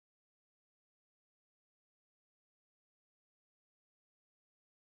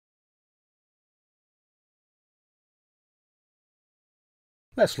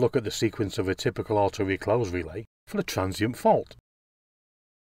Let's look at the sequence of a typical auto-reclose relay for a transient fault.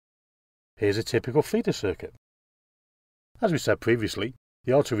 Here's a typical feeder circuit. As we said previously,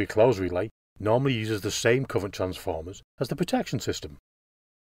 the auto-reclose relay normally uses the same current transformers as the protection system.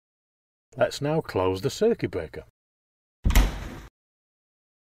 Let's now close the circuit breaker.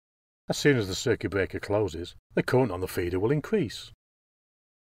 As soon as the circuit breaker closes, the current on the feeder will increase.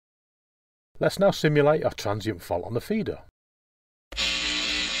 Let's now simulate a transient fault on the feeder.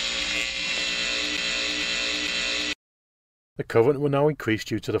 The current will now increase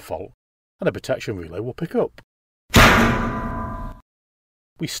due to the fault, and the protection relay will pick up.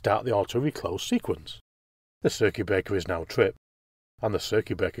 We start the auto-reclose sequence. The circuit breaker is now tripped, and the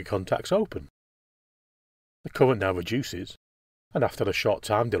circuit breaker contacts open. The current now reduces, and after a short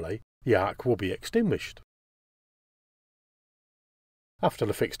time delay, the arc will be extinguished. After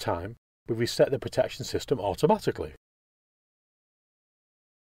the fixed time, we reset the protection system automatically.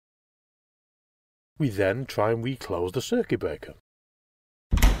 We then try and reclose the circuit breaker.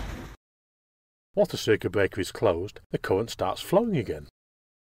 Once the circuit breaker is closed, the current starts flowing again.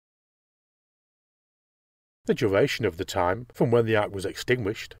 The duration of the time from when the arc was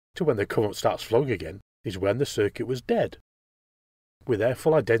extinguished to when the current starts flowing again is when the circuit was dead. We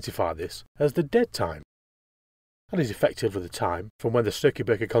therefore identify this as the dead time, and is effectively the time from when the circuit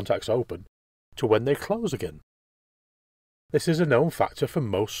breaker contacts open to when they close again. This is a known factor for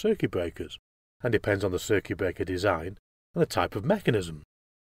most circuit breakers, and depends on the circuit breaker design and the type of mechanism.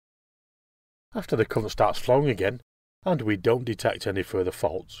 After the current starts flowing again, and we don't detect any further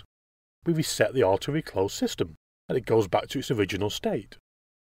faults, we reset the auto-reclose system, and it goes back to its original state.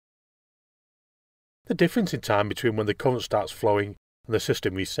 The difference in time between when the current starts flowing and the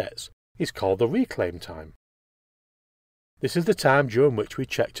system resets is called the reclaim time. This is the time during which we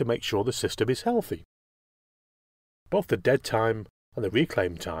check to make sure the system is healthy. Both the dead time and the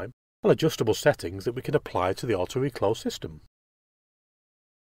reclaim time are adjustable settings that we can apply to the auto-reclose system.